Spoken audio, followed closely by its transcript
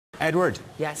Edward.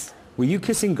 Yes. Were you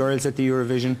kissing girls at the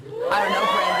Eurovision? I don't know,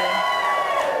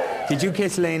 Brendan. Did you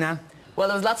kiss Lena? Well,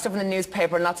 there was lots of stuff in the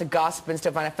newspaper and lots of gossip and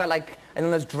stuff, and I felt like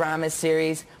in those drama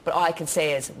series, but all I can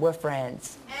say is, we're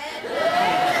friends.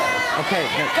 Okay.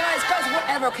 Guys,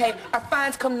 whatever, okay? Our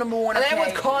fans come number one, okay? And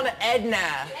everyone's calling it Edna.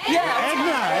 Yeah.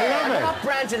 Edna, I love it. Not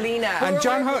Brangelina.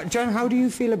 And John, how do you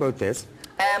feel about this?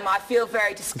 I feel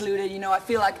very excluded, you know. I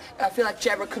feel like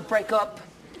Jedward could break up.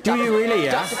 Do you really,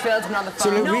 yeah? Dr. Phil's been on the phone. So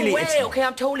look, No really, way, okay?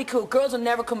 I'm totally cool. Girls will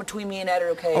never come between me and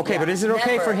Edward, okay? Okay, but is it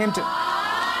okay Never. for him to...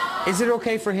 Is it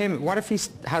okay for him? What if he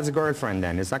has a girlfriend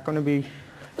then? Is that going to be...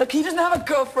 Look, he doesn't have a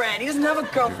girlfriend. He doesn't have a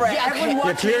girlfriend. Yeah, Everyone Yeah,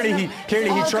 watches clearly him.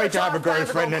 he tried to have a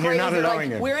girlfriend and you're not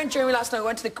allowing it. We were in Germany last night. We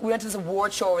went to this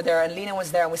award show over there, and Lena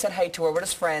was there, and we said hey to her. We're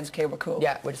just friends, okay? We're cool.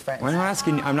 Yeah, we're just friends. Well,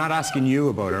 I'm not asking you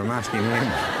about her, I'm asking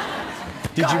him.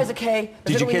 Guys, okay?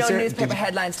 Did you kiss her? Newspaper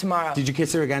headlines tomorrow. Did you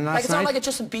kiss her again last Like, it's not night? like a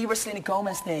Justin Bieber, Selena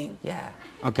Gomez thing. Yeah.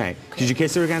 Okay. Did you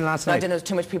kiss her again last No, I night? didn't. There's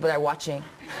too much people there watching.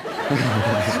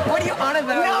 What are you on about?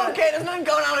 No, okay, there's nothing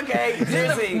going on, okay?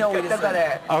 Seriously. No, we just...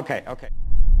 Okay, okay.